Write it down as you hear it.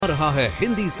रहा है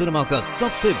हिंदी सिनेमा का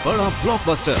सबसे बड़ा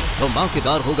ब्लॉकबस्टर।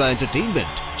 धमाकेदार होगा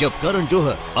एंटरटेनमेंट जब करण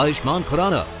जौहर, आयुष्मान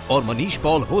खुराना और मनीष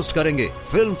पॉल होस्ट करेंगे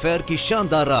फिल्म फेयर की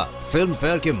शानदार रात। फिल्म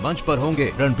फेयर के मंच पर होंगे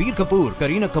रणबीर कपूर,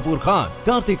 करीना कपूर खान,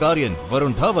 कार्तिक आर्यन,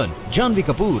 वरुण धवन, जानवी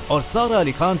कपूर और सारा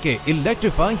अली खान के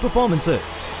इलेक्ट्रीफाइंग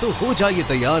परफॉर्मेंसेस। तो हो जाइए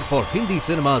तैयार for Hindi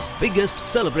cinema's biggest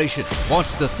celebration.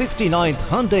 Watch the 69th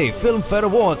Hyundai Film Fair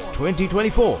Awards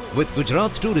 2024 with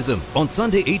Gujarat Tourism on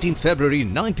Sunday 18th February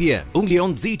 9 p.m. only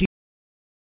on ZT.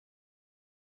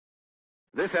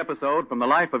 This episode from the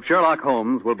life of Sherlock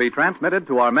Holmes will be transmitted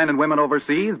to our men and women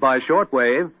overseas by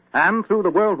shortwave and through the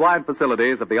worldwide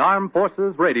facilities of the Armed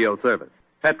Forces Radio Service.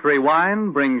 Petri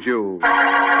Wine brings you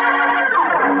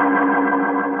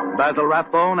Basil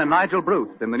Rathbone and Nigel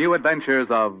Bruce in the new adventures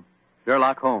of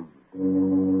Sherlock Holmes.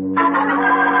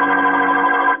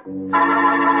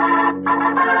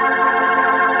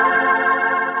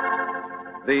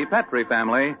 The Petri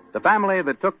family, the family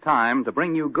that took time to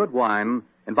bring you good wine,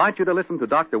 invite you to listen to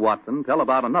Dr. Watson tell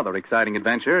about another exciting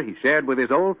adventure he shared with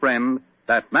his old friend,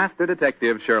 that master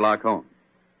detective Sherlock Holmes.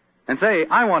 And say,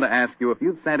 I want to ask you if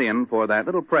you've sent in for that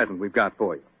little present we've got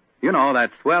for you. You know,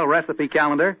 that swell recipe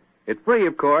calendar. It's free,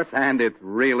 of course, and it's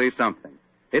really something.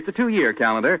 It's a 2-year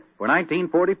calendar for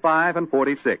 1945 and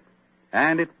 46,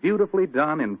 and it's beautifully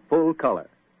done in full color.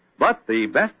 But the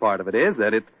best part of it is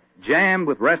that it's jammed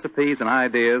with recipes and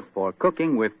ideas for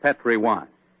cooking with Petri wine.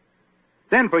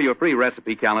 Send for your free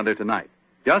recipe calendar tonight.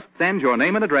 Just send your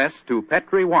name and address to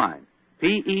Petri Wine,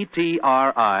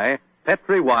 P-E-T-R-I,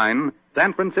 Petri Wine,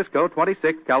 San Francisco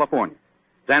 26, California.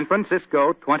 San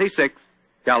Francisco 26,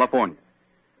 California.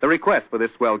 The requests for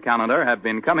this swell calendar have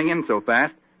been coming in so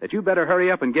fast that you better hurry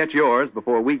up and get yours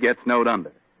before we get snowed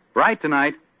under. Write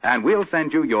tonight, and we'll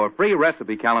send you your free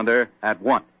recipe calendar at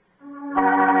once.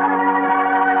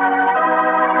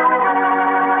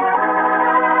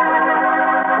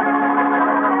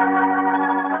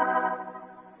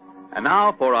 And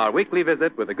now for our weekly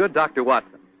visit with the good Dr.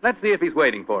 Watson. Let's see if he's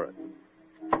waiting for us.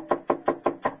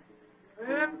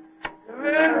 Come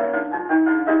in.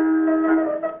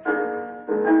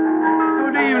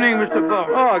 Good evening, Mr. Fogg.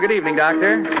 Oh, good evening,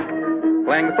 Doctor.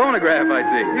 Playing the phonograph, I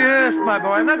see. Yes, my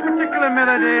boy, and that particular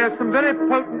melody has some very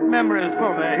potent memories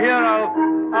for me. Here, I'll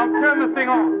turn the thing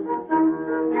on.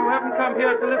 You haven't come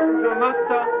here to listen to a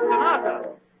Mozart sonata.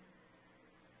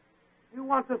 You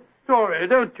want a story,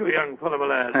 don't you, young fellow,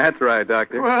 lad? That's right,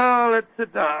 Doctor. Well, let's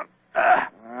sit down.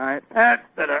 All right. That's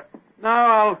better.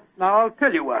 Now I'll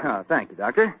tell you what. Oh, thank you,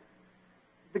 Doctor.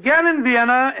 It began in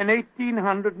Vienna in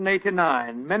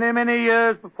 1889, many, many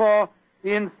years before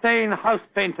the insane house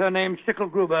painter named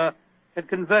Schicklgruber had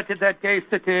converted that gay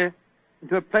city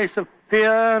into a place of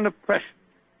fear and oppression.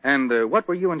 And what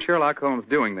were you and Sherlock Holmes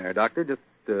doing there, Doctor? Just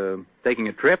taking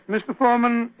a trip? Mr.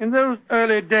 Foreman, in those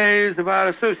early days of our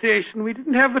association, we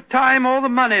didn't have the time or the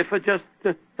money for just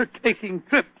taking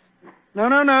trips.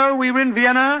 No. We were in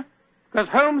Vienna because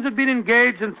Holmes had been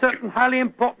engaged in certain highly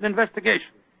important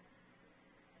investigations.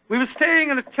 We were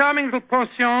staying in a charming little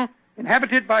pension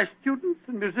inhabited by students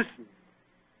and musicians.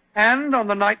 And on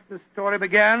the night the story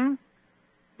began,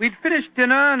 we'd finished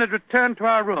dinner and had returned to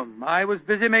our room. I was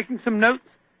busy making some notes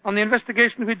on the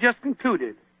investigation we'd just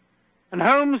concluded, and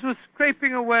Holmes was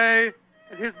scraping away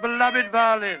at his beloved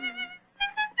violin.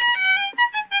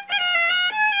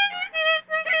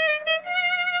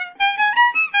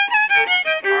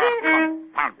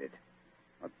 Confound it.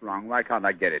 What's wrong? Why can't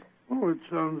I get it? Oh, it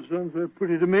sounds very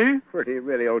pretty to me. Pretty,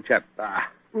 really, old chap.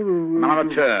 An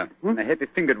amateur. And a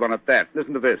heavy-fingered one at that.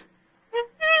 Listen to this.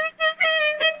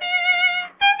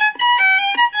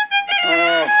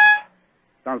 Oh,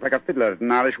 sounds like a fiddler at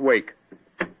an Irish wake.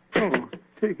 Oh,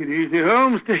 take it easy,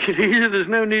 Holmes. Take it easy. There's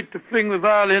no need to fling the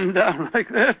violin down like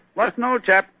that. What's an old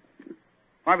chap?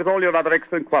 Why, with all your other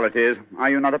excellent qualities, are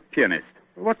you not a pianist?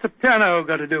 What's a piano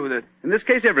got to do with it? In this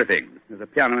case, everything. There's a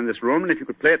piano in this room, and if you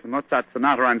could play it, the Mozart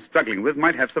sonata I'm struggling with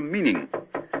might have some meaning.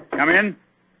 Come in.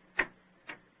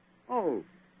 Oh,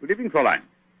 good evening, Fräulein.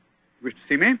 You wish to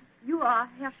see me? You are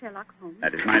Herr Sherlock Holmes.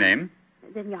 That is my name.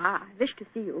 Then, I wish to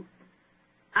see you.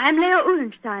 I'm Lea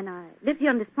Uhlenstein. I live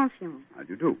here in this pension. How do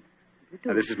you do?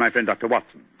 This is my friend, Dr.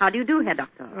 Watson. How do you do, Herr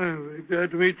Doctor? I'm very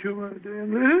glad to meet you, my dear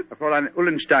lady. Fräulein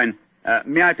Uhlenstein,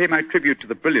 may I pay my tribute to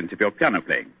the brilliance of your piano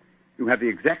playing? You have the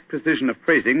exact precision of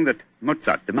phrasing that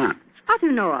Mozart demands. How do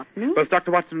you know of me? Both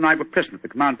Dr. Watson and I were present at the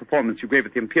command performance you gave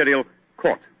at the Imperial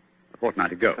Court a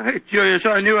fortnight ago. Curious,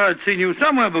 I knew I'd seen you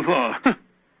somewhere before.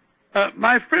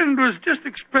 My friend was just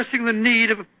expressing the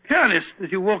need of a pianist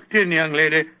as you walked in, young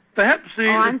lady. Perhaps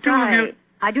I'm the two sorry. of you...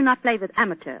 I do not play with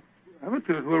amateurs.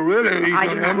 Amateurs? Well, really... I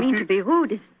do not mean to be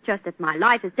rude. just that my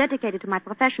life is dedicated to my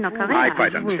professional career. I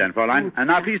quite understand, Fräulein. And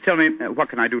now, please tell me, what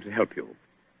can I do to help you?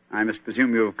 I must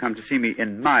presume you have come to see me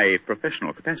in my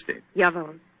professional capacity.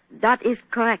 Jawohl. That is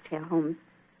correct, Herr Holmes.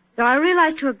 Though I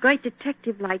realize to a great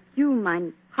detective like you,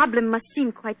 my problem must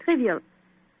seem quite trivial.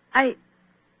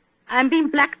 I'm being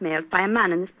blackmailed by a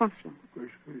man in this pension.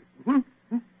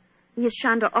 He is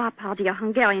Sándor Arpady, a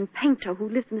Hungarian painter who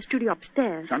lives in the studio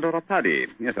upstairs. Sándor Arpady.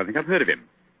 Yes, I think I've heard of him.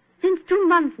 Since 2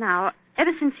 months now,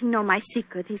 ever since he know my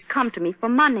secret, he's come to me for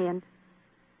money, and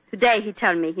today he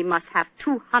tell me he must have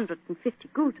 250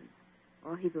 gulden,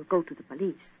 or he will go to the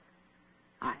police.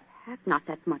 I have not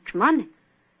that much money.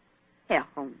 Herr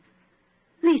Holmes,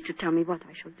 please to tell me what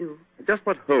I shall do. Just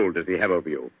what hold does he have over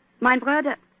you? My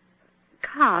brother,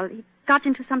 Karl, he got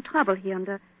into some trouble here, and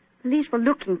the police were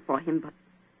looking for him, but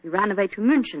he ran away to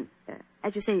München,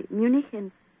 as you say, Munich,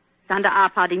 and Sándor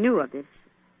Arpady knew of this.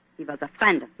 He was a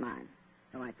friend of mine,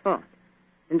 so I thought.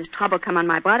 When this trouble come on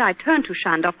my brother, I turned to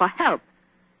Sándor for help.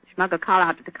 He smuggled Karl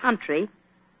out of the country,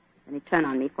 and he turned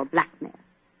on me for blackmail.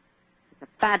 He's a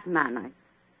bad man. I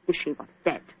wish he was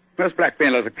dead. Most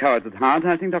blackmailers are cowards at heart.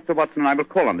 I think Dr. Watson and I will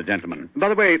call on the gentleman. By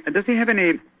the way, does he have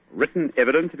any written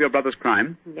evidence of your brother's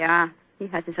crime? Yeah, he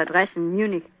has his address in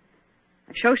Munich.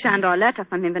 I show Sándor a letter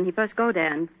from him when he first go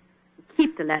there, and he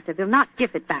keep the letter, will not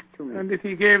give it back to me. And if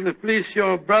he gave the police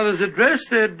your brother's address,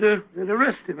 they'd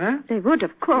arrest him, eh? They would,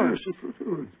 of course.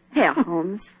 Yes. Herr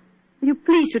Holmes, will you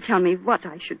please to tell me what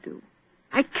I should do?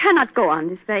 I cannot go on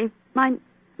this way. My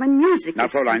music Now,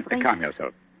 is... Fräulein, suffering. calm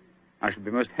yourself. I shall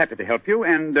be most happy to help you,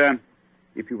 and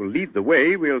if you will lead the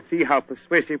way, we'll see how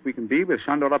persuasive we can be with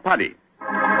Sándor Arpady.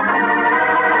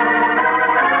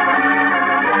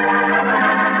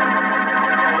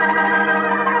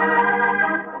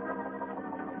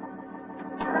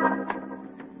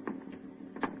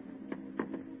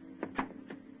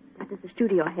 That is the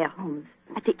studio, Herr Holmes,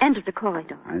 at the end of the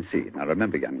corridor. I see. Now,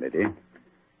 remember, young lady,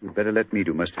 you'd better let me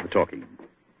do most of the talking.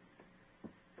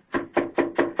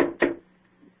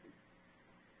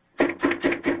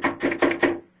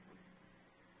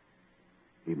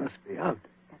 He must be out.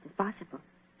 That is possible.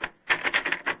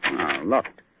 Ah,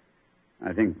 locked.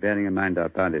 I think, bearing in mind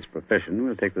Arpady's profession,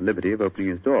 we'll take the liberty of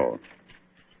opening his door.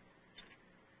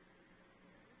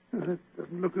 That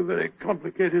doesn't look a very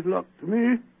complicated lock to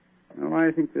me. Oh,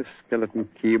 I think this skeleton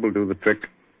key will do the trick.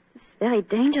 It's very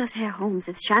dangerous, Herr Holmes,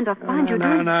 if Sándor finds you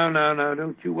doing... No.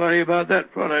 Don't you worry about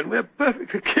that, Fräulein. We're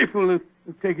perfectly capable of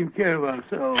taking care of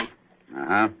ourselves.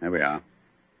 Ah, there we are.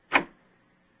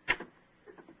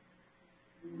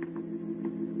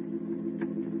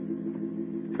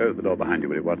 Close the door behind you,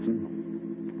 will you, Watson?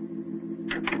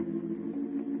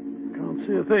 Can't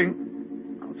see a thing.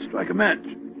 I'll strike a match.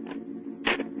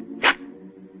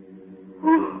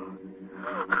 Oh,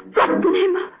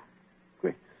 Gottenheimer.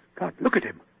 Quick, Scott, look at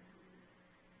him.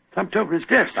 Slumped over his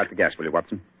desk. Light the gas, will you,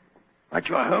 Watson? Right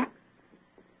you are, Holmes.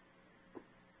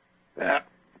 There.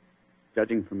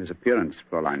 Judging from his appearance,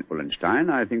 Fräulein Ullenstein,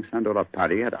 I think Sándor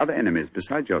Arpady had other enemies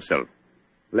besides yourself.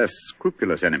 Less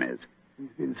scrupulous enemies.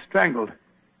 He's been strangled.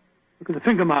 Look at the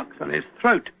finger marks on his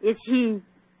throat. Is he...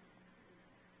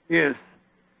 Yes.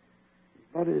 His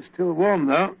body is still warm,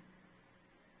 though.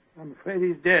 I'm afraid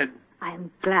he's dead. I am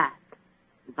glad.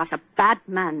 He was a bad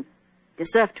man.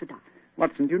 Deserved to die.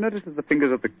 Watson, do you notice that the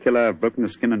fingers of the killer have broken the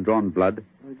skin and drawn blood?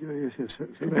 Oh, yes, so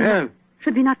they have.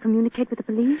 Should we not communicate with the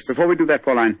police? Before we do that,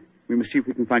 Fräulein, we must see if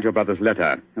we can find your brother's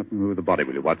letter. Help me move the body,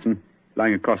 will you, Watson?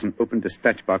 Lying across an open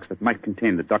dispatch box that might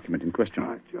contain the document in question.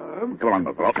 Right, Joe. Come along,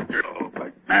 Buffalo.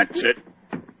 That's it.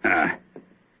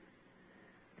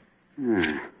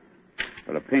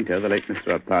 For a painter, the late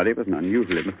Mr. Arpady was an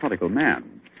unusually methodical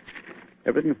man.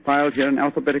 Everything filed here in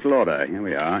alphabetical order. Here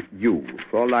we are. You,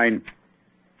 Fräulein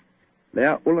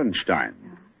Lea Ullenstein.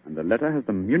 And the letter has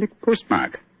the Munich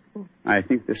postmark. I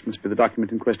think this must be the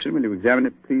document in question. Will you examine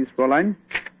it, please, Fräulein?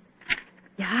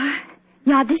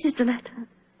 Yeah, this is the letter.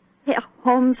 Herr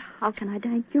Holmes, how can I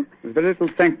thank you? There's very little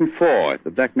to thank me for. If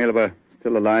the blackmailer were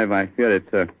still alive, I fear it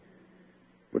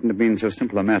wouldn't have been so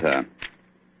simple a matter.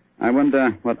 I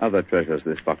wonder what other treasures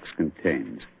this box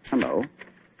contains. Hello?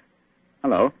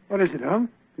 What is it, Holmes?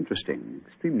 Interesting.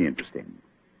 Extremely interesting.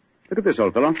 Look at this,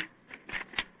 old fellow.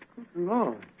 Good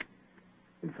Lord.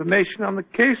 Information on the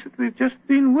case that we've just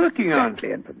been working on.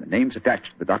 Exactly, and from the names attached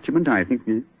to the document, I think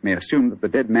we may assume that the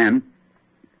dead man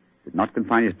did not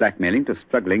confine his blackmailing to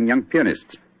struggling young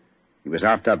pianists. He was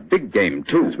after big game,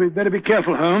 too. Yes, we'd better be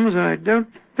careful, Holmes. I don't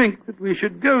think that we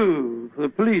should go for the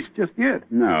police just yet.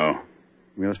 No.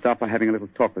 We'll start by having a little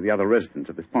talk with the other residents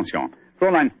of this pension.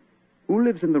 Fräulein, who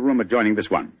lives in the room adjoining this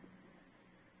one?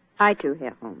 I too,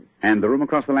 Herr Holmes. And the room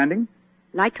across the landing?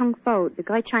 Lai Tong-fo, the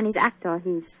great Chinese actor,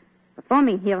 he's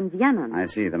performing here in Vienna. I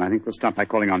see. Then I think we'll start by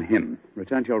calling on him.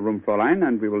 Return to your room, Fräulein,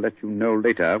 and we will let you know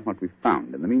later what we've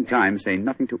found. In the meantime, say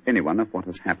nothing to anyone of what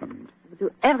has happened. I will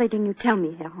do everything you tell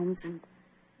me, Herr Holmes, and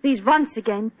please, once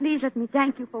again, please let me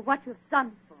thank you for what you've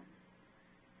done for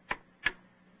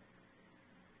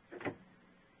me.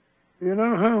 You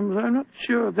know, Holmes, I'm not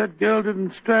sure that girl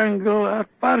didn't strangle our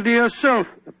party herself.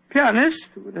 The pianist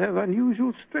would have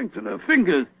unusual strength in her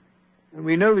fingers, and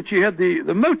we know that she had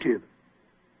the motive.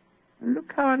 And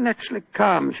look how unnaturally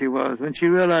calm she was when she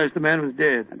realized the man was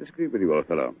dead. I disagree with you, old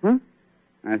fellow. Huh?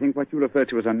 I think what you refer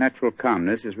to as unnatural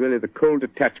calmness is really the cold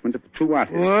detachment of the true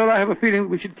artist. Well, I have a feeling that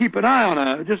we should keep an eye on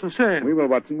her, just the same. We will,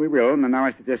 Watson, we will. And now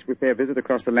I suggest we pay a visit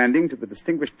across the landing to the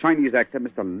distinguished Chinese actor,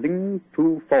 Mr. Ling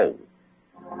Tu-fo.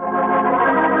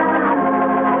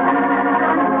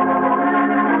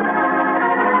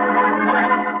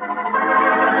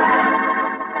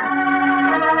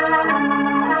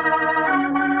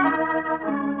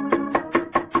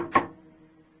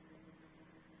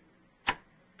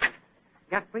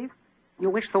 Yes, please. You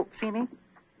wish to see me?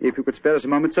 If you could spare us a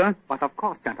moment, sir. But of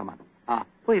course, gentlemen.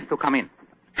 Please to come in.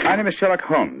 My name is Sherlock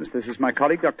Holmes. This is my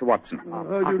colleague, Dr. Watson. How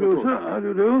do you do, sir? How do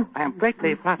you do? I am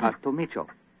greatly flattered to meet you.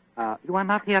 You are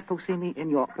not here to see me in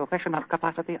your professional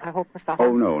capacity, I hope, Mr. Oh,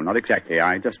 Holmes? no, not exactly.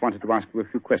 I just wanted to ask you a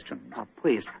few questions.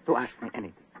 Please, to ask me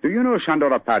anything. Do you know Shandor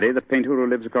Apadi, the painter who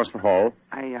lives across the hall?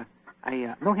 I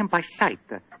know him by sight.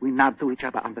 We nod to each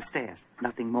other on the stairs.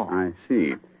 Nothing more. I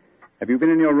see. Have you been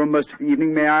in your room most of the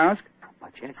evening, may I ask?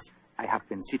 But yes, I have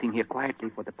been sitting here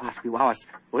quietly for the past few hours,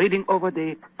 reading over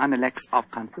the Analects of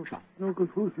Confucius. No,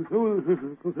 Confucius.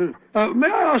 May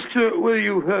I ask, sir, whether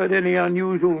you've heard any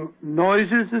unusual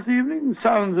noises this evening?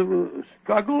 Sounds of a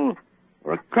struggle?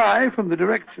 Or a cry from the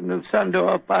direction of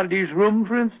Sandor Pardi's room,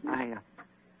 for instance?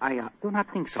 I do not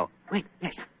think so. Wait,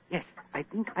 yes. I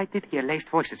think I did hear laced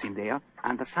voices in there,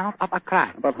 and the sound of a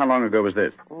cry. About how long ago was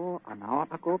this? Oh, an hour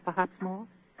ago, perhaps more.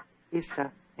 Is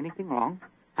anything wrong?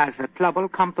 Has trouble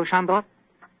come to Shandor?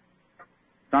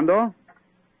 Sandor?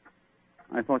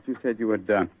 I thought you said you had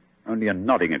only a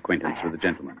nodding acquaintance with the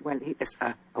gentleman. Well, he is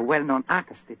a well-known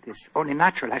artist. It is only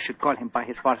natural I should call him by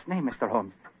his first name, Mr.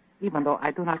 Holmes, even though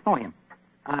I do not know him.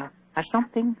 Has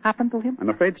something happened to him? I'm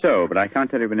afraid so, but I can't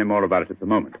tell you any more about it at the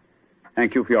moment.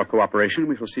 Thank you for your cooperation.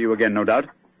 We shall see you again, no doubt.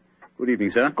 Good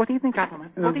evening, sir. Good evening,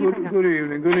 gentlemen. Good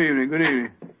evening.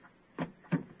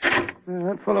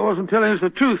 That fellow wasn't telling us the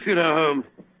truth, you know, Holmes.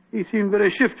 He seemed very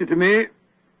shifty to me.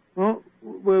 Well,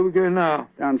 where are we going now?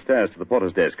 Downstairs to the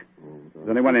porter's desk. There's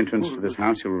only one entrance to this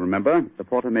house, you'll remember. The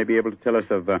porter may be able to tell us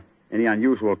of any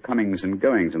unusual comings and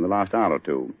goings in the last hour or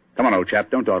two. Come on, old chap,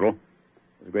 don't dawdle.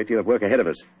 There's a great deal of work ahead of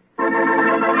us.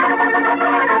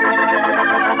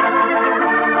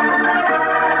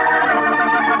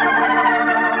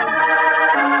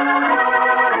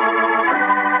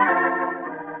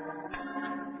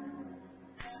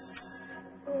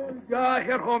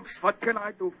 Herr Holmes, what can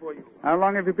I do for you? How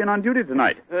long have you been on duty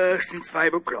tonight? Since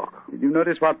 5 o'clock. Did you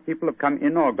notice what people have come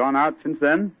in or gone out since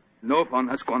then? No one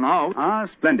has gone out. Ah,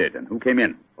 splendid. And who came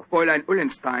in? Fräulein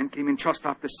Ullenstein came in just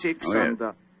after 6, Oh, yes. and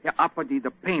Herr Apadi,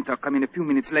 the painter, came in a few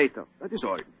minutes later. That is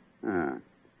all. Ah.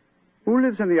 Who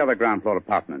lives in the other ground floor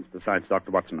apartments besides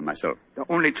Dr. Watson and myself? There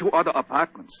are only 2 other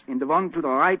apartments. In the one to the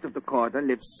right of the corridor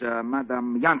lives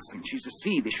Madame Janssen. She's a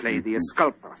Swedish lady, a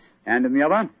sculptor. And in the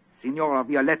other? Signora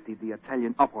Violetti, the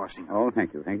Italian opera singer. Oh,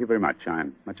 thank you. Thank you very much.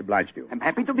 I'm much obliged to you. I'm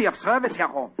happy to be of service, Herr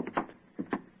Holmes.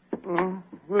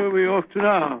 Where are we off to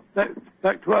now?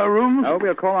 Back to our rooms? Oh,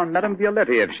 we'll call on Madame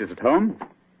Violetti if she's at home.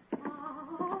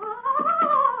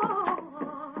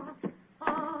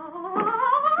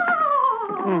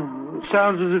 It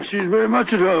sounds as if she's very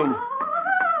much at home.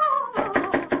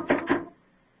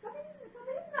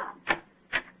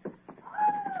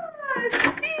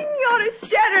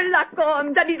 Sherlock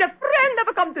Holmes, that is a friend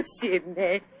have come to see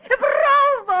me.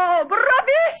 Bravo!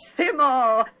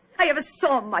 Bravissimo! I have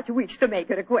so much wish to make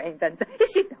your acquaintance.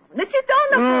 Sit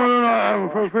down. No,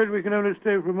 I'm afraid we can only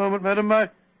stay for a moment, madam.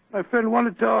 My friend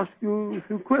wanted to ask you a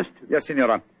few questions. Yes,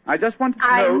 Signora. I just wanted to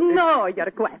I know... know your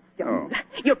questions. Oh.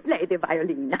 You play the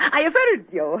violin. I have heard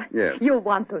you. Yes. You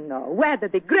want to know whether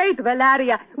the great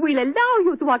Valeria will allow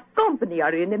you to accompany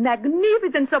her in a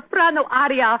magnificent soprano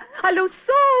aria allo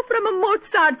so from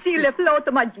Mozart's Il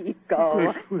Flauto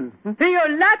Magico. You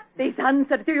let this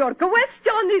answer to your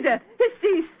question is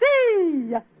si.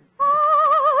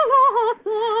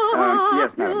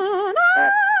 Yes, madam.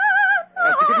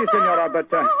 Forgive me, Signora, but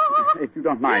if you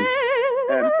don't mind...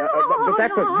 but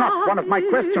that was not one of my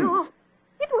questions.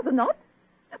 It was not.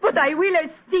 But I will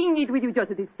sing it with you just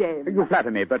the same. You flatter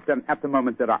me, but at the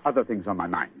moment there are other things on my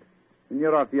mind.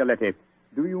 Signora Violetti,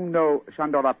 do you know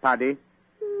Chandora Paddy?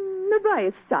 By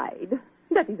his side.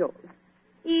 That is all.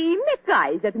 He makes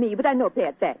eyes at me, but I no pay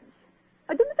attention.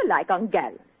 I do not like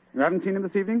Hungarians. You haven't seen him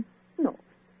this evening? No.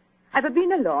 I've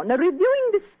been alone,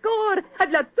 reviewing the score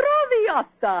at La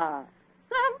Traviata.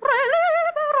 Sempre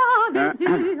libera di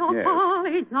Dio, yes.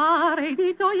 polizare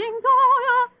di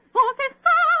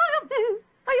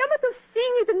I am to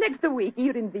sing it next week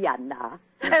here in Vienna.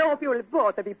 I hope you will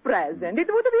both be present. It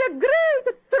would be a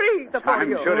great treat for I'm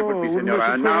you. sure it would be,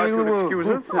 Signora. Now, if you'll excuse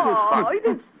us. Oh, it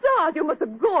is sad you must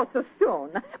go so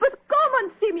soon. But come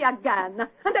and see me again,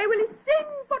 and I will sing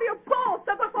for you both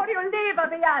before you leave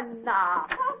Vienna.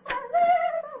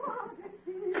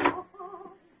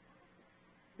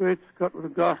 Great Scott, what a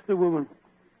ghastly woman.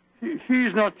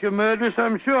 She's not your murderess,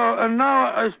 I'm sure. And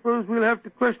now I suppose we'll have to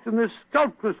question this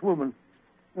sculptress woman.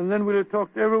 And then we'll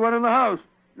talk to everyone in the house.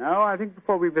 No, I think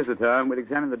before we visit her, we'll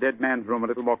examine the dead man's room a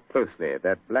little more closely.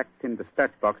 That black tin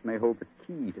dispatch box may hold the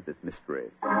key to this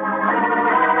mystery.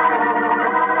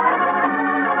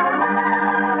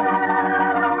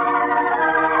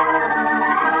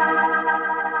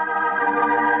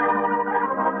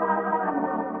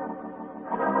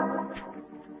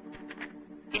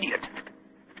 Idiot!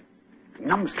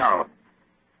 Numbskull!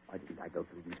 Why didn't I go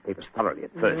through these papers thoroughly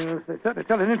at first? Yes, they certainly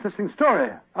tell an interesting story.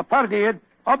 A party had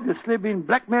obviously been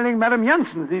blackmailing Madame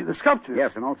Janssen, the sculptor.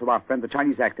 Yes, and also our friend, the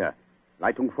Chinese actor,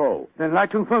 Lai Tung-fo. Then Lai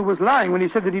Tung-fo was lying when he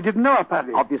said that he didn't know a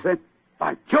party. Obviously.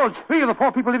 By George, 3 of the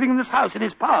 4 people living in this house in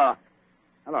his power.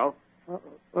 Hello. What's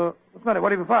the matter?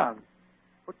 What have you found?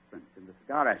 Footprints in the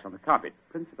cigar ash on the carpet.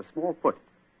 Prints of a small foot.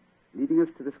 Leading us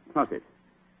to this closet.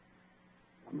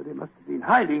 Somebody must have been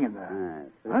hiding in there.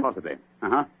 Very possibly.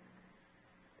 Uh-huh.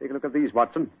 Take a look at these,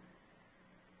 Watson.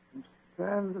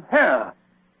 Strands of hair.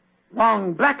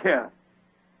 Long black hair.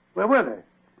 Where were they?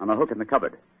 On a hook in the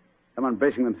cupboard. Someone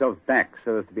bracing themselves back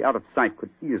so as to be out of sight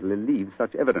could easily leave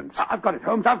such evidence. I've got it,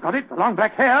 Holmes. I've got it. The long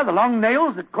black hair, the long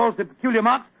nails that caused the peculiar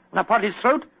marks on a party's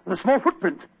throat, and the small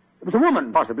footprint. It was a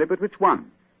woman. Possibly, but which one?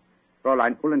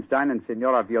 Fräulein Ullenstein and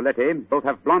Signora Violetti both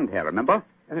have blonde hair, remember?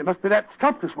 And it must be that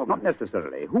sculptress woman. Not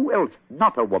necessarily. Who else,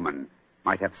 not a woman,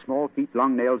 might have small feet,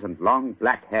 long nails, and long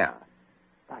black hair?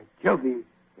 By Jove, the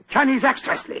Chinese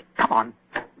actress. Presley, come on.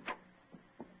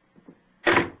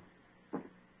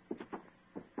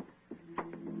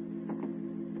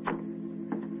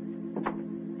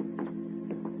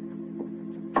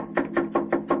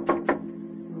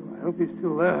 I hope he's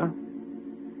still there.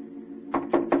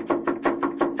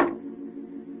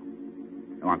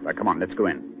 No answer. Come on, let's go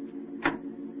in.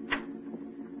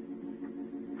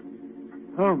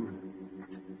 Holmes,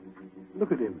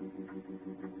 look at him.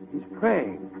 He's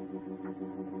praying.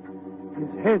 His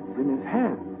head's in his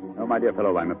hand. No, my dear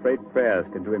fellow, I'm afraid prayers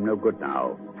can do him no good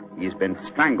now. He's been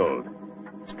strangled.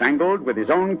 Strangled with his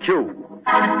own cue.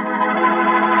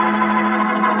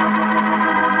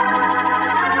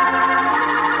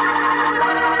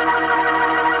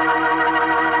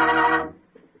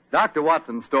 Dr.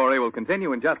 Watson's story will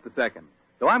continue in just a second.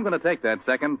 So I'm going to take that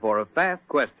second for a fast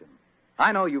question.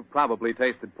 I know you've probably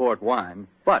tasted port wine,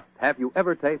 but have you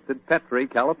ever tasted Petri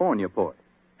California port?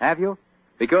 Have you?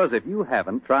 Because if you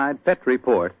haven't tried Petri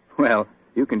port, well,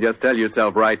 you can just tell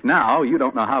yourself right now you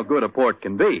don't know how good a port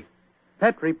can be.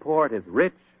 Petri port is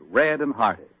rich, red, and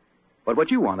hearty. But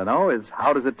what you want to know is,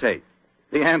 how does it taste?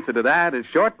 The answer to that is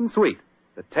short and sweet.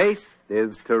 The taste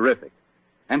is terrific.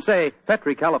 And say,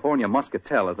 Petri California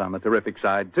Muscatel is on the terrific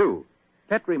side, too.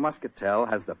 Petri Muscatel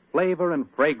has the flavor and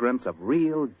fragrance of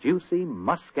real, juicy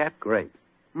Muscat grapes.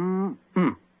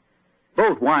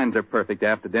 Both wines are perfect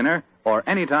after dinner or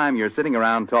any time you're sitting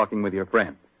around talking with your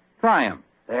friends. Try them.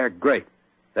 They're great.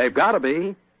 They've got to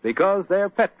be, because they're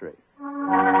Petri.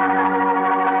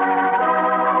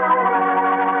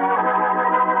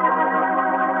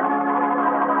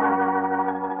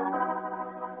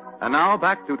 And now,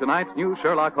 back to tonight's new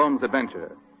Sherlock Holmes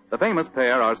adventure. The famous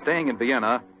pair are staying in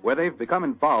Vienna, where they've become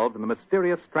involved in the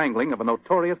mysterious strangling of a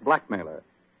notorious blackmailer.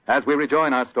 As we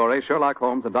rejoin our story, Sherlock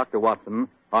Holmes and Dr. Watson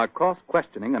are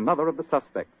cross-questioning another of the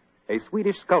suspects, a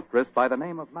Swedish sculptress by the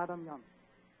name of Madame Janssen.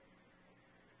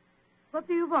 What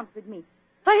do you want with me?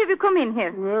 Why have you come in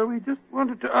here? Well, we just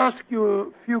wanted to ask you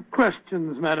a few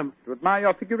questions, madam. To admire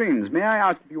your figurines, may I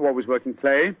ask if you always work in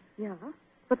clay? Yeah,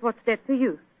 but what's that to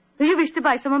you? Do you wish to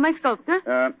buy some of my sculpture?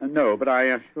 No, but I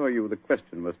assure you the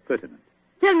question was pertinent.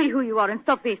 Tell me who you are and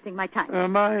stop wasting my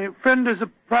time. My friend is a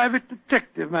private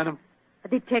detective, madam. A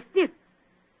detective?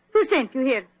 Who sent you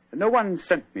here? No one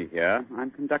sent me here.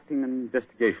 I'm conducting an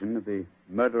investigation of the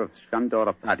murder of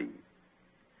Chandora Paddy.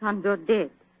 Sandor dead.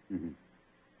 Mm-hmm.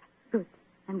 Good.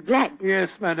 I'm glad. Yes,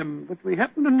 madam, but we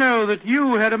happen to know that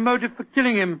you had a motive for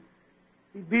killing him.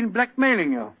 He'd been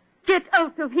blackmailing you. Get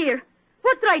out of here.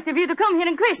 What right have you to come here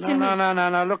and question me?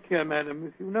 No. Look here, madam.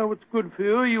 If you know what's good for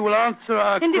you, you will answer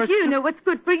our question. And if you know what's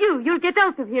good for you, you'll get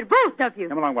out of here, both of you.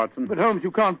 Come along, Watson. But, Holmes,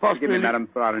 you can't possibly... Forgive me, madam,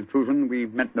 for our intrusion. We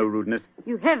meant no rudeness.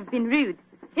 You have been rude.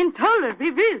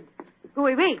 Intolerably rude. Go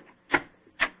away.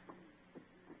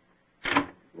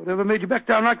 Whatever made you back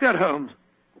down like that, Holmes?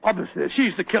 Obviously,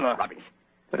 she's the killer. Rubbish.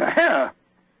 But her hair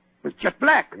was jet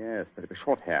black. Yes, but it was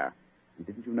short hair. And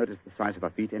didn't you notice the size of her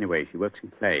feet? Anyway, she works in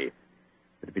clay.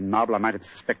 If it had been marble, I might have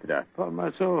suspected her. Upon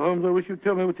my soul, Holmes, I wish you'd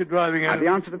tell me what you're driving at. I've the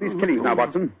answer to these killings now,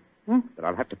 Watson. But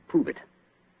I'll have to prove it.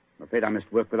 I'm afraid I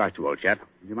must work without you, old chap.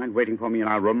 Do you mind waiting for me in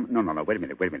our room? No. Wait a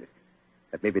minute.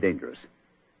 That may be dangerous.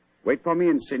 Wait for me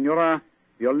in Signora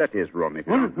Violetti's room, if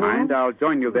you don't mind. I'll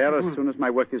join you there as soon as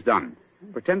my work is done.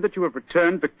 Pretend that you have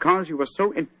returned because you were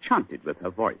so enchanted with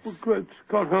her voice. Oh, great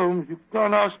Scott, Holmes. You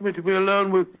can't ask me to be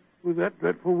alone with that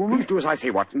dreadful woman. Please do as I say,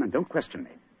 Watson, and don't question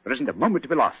me. There isn't a moment to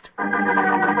be lost.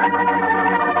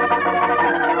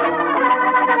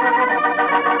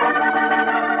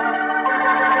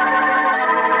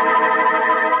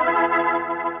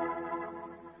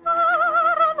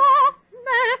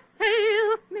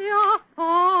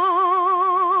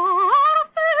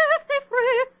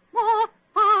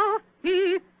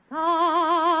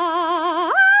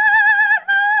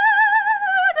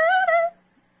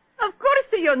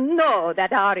 You know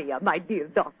that aria, my dear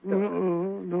doctor.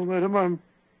 No, madam, I'm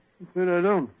afraid I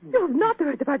don't. You've not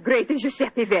heard about great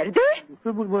Giuseppe Verdi?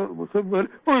 Well,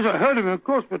 yes, I heard of him, of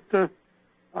course, but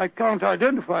I can't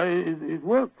identify his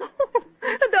work.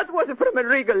 That was from a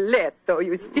Rigoletto,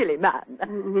 you silly man.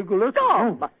 Rigoletto?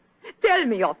 Come, tell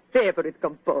me your favorite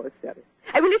composer.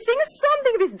 I will sing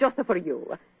something of his just for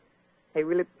you. I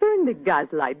will turn the gas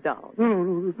light down.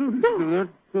 No, do that.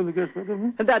 Turn the gas light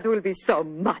down. That will be so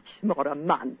much more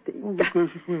romantic.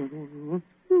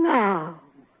 Now,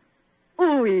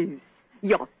 who is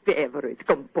your favorite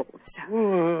composer?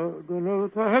 Well, I don't know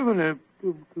that I have any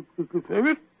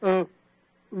favorite.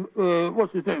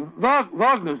 What's his name?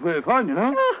 Wagner's very fine, you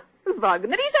know.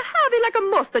 Wagner is a hobby like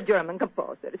most German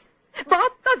composers.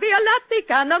 But the Violatti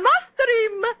can master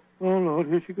him. Oh, Lord,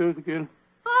 here she goes again.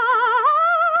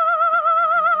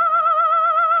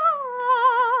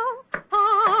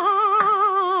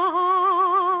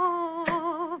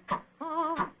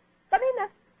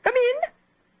 Come in.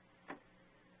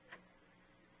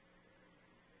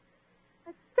 I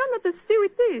cannot see who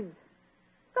it is.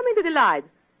 Come into the light.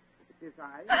 It is I.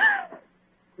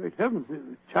 Great heavens, a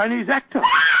Chinese actor.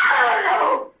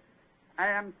 I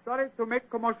am sorry to make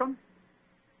commotion,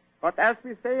 but as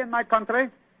we say in my country,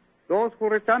 those who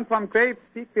return from graves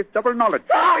speak with double knowledge.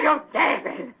 Oh, you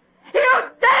devil! You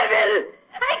devil!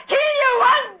 I kill you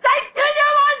once! I kill you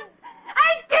once!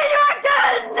 I kill you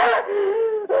again!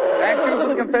 Thank you for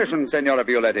the confession, Senora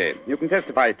Violetti. You can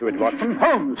testify to it, Watson.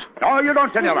 Holmes! No, you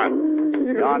don't, Senora.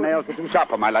 Your nails are too sharp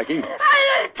for my liking.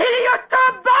 I'll kill you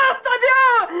two, both of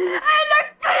you! I'll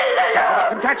kill you!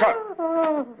 Watson, catch her.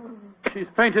 She's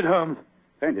fainted, Holmes.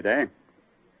 Fainted, eh?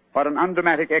 What an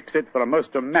undramatic exit for a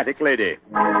most dramatic lady.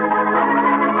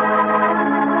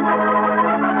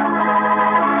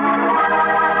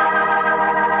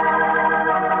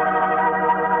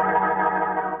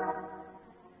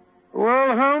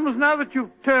 Well, Holmes, now that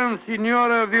you've turned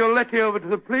Signora Violetti over to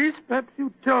the police, perhaps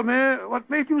you'd tell me what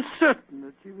made you certain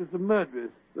that she was the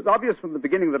murderess. It was obvious from the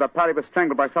beginning that Apari was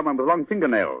strangled by someone with long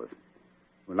fingernails.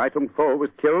 When Lai Tung Fo was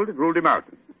killed, it ruled him out.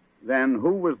 Then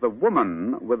who was the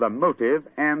woman with a motive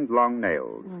and long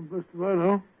nails? Best of all,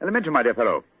 no. Elementary, my dear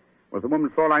fellow. Was the woman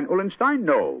Fräulein Ullenstein?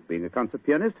 No. Being a concert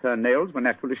pianist, her nails were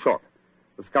naturally short.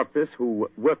 The sculptress who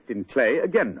worked in clay?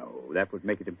 Again, no. That would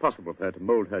make it impossible for her to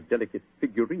mold her delicate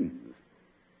figurines.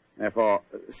 Therefore,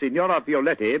 Signora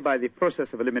Violetti, by the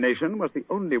process of elimination, was the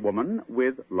only woman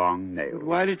with long nails. But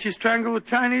why did she strangle the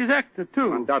Chinese actor,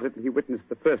 too? Undoubtedly, he witnessed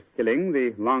the first killing.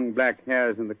 The long black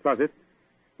hairs in the closet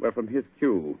were from his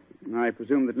cue. I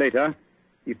presume that later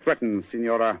he threatened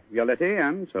Signora Violetti,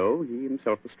 and so he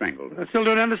himself was strangled. I still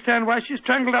don't understand why she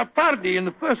strangled Apardi in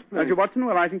the first place. Don't you, Watson?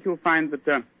 Well, I think you'll find that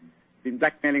he's been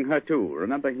blackmailing her, too.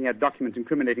 Remember, he had documents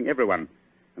incriminating everyone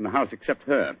in the house except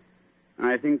her.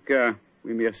 I think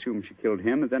we may assume she killed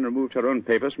him and then removed her own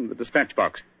papers from the dispatch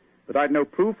box. But I'd no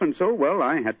proof, and so, well,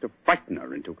 I had to frighten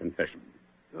her into confession.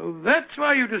 So that's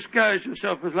why you disguised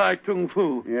yourself as Lai Tung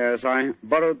Fu. Yes, I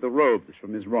borrowed the robes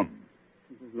from his room.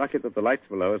 It was lucky that the lights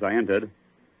were low as I entered.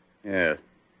 Yes.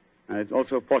 And it's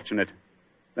also fortunate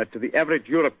that to the average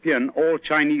European, all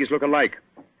Chinese look alike.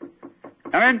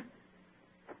 Come in.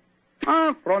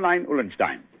 Ah, Fräulein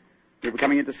Ullenstein. We'll be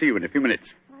coming in to see you in a few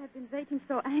minutes. waiting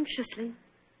so anxiously.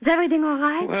 Is everything all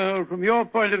right? Well, from your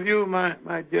point of view,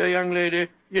 my dear young lady,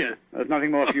 yes. There's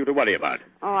nothing more for you to worry about.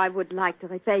 Oh, I would like to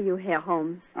repay you, Herr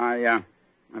Holmes.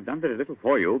 I've done very little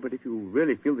for you, but if you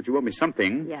really feel that you owe me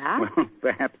something... Yeah? Well,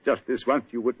 perhaps just this once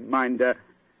you wouldn't mind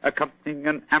accompanying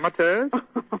an amateur?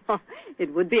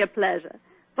 It would be a pleasure.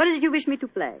 What is it you wish me to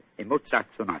play? A Mozart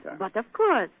sonata. But of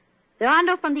course. The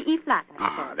rondo from the E-flat, I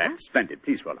suppose, That's splendid.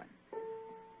 Please, Fräulein.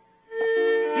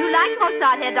 You like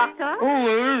Mozart, Herr Doctor? Oh,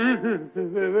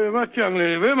 very much, young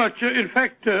lady, very much. In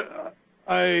fact,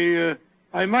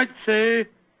 I might say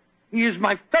he is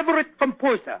my favorite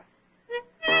composer.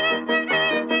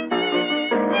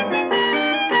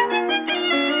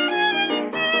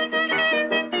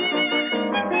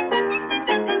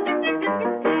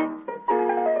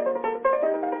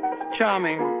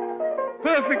 Charming.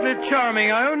 Perfectly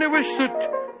charming. I only wish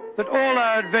that all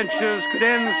our adventures could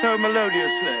end so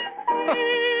melodiously.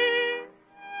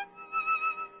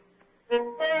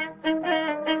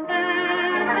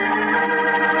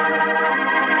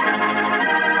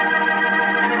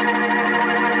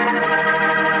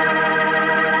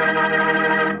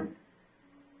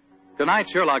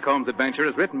 Tonight's Sherlock Holmes adventure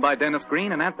is written by Dennis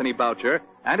Green and Anthony Boucher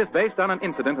and is based on an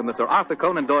incident in the Sir Arthur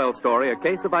Conan Doyle story, A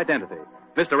Case of Identity.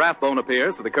 Mr. Rathbone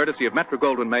appears to the courtesy of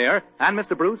Metro-Goldwyn-Mayer and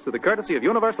Mr. Bruce to the courtesy of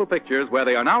Universal Pictures, where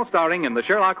they are now starring in the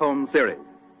Sherlock Holmes series.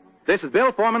 This is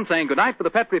Bill Foreman saying goodnight for the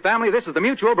Petrie family. This is the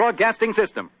Mutual Broadcasting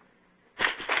System.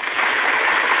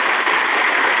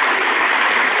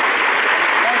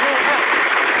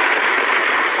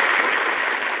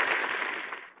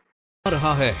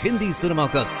 रहा है Hindi cinema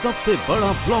का सबसे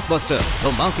बड़ा blockbuster.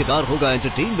 धमाकेदार होगा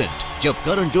entertainment जब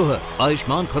करण जौहर,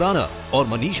 आयुष्मान खुराना और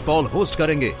Manish Paul host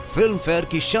करेंगे फिल्म फेयर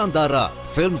की शानदार रात।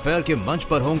 फिल्म फेयर के मंच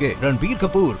पर होंगे रणबीर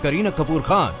कपूर, करीना कपूर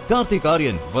खान, कार्तिक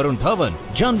आर्यन, वरुण धवन,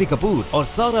 जानवी कपूर और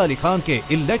सारा अली खान के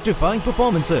इलेक्ट्रीफाइंग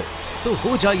परफॉर्मेंसेस। तो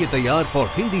हो जाइए तैयार for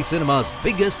Hindi cinema's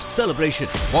biggest celebration.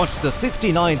 Watch the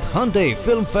 69th Hyundai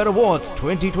Film Fair Awards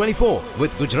 2024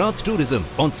 with Gujarat Tourism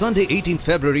on Sunday 18th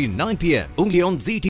February 9 p.m. only on ZT.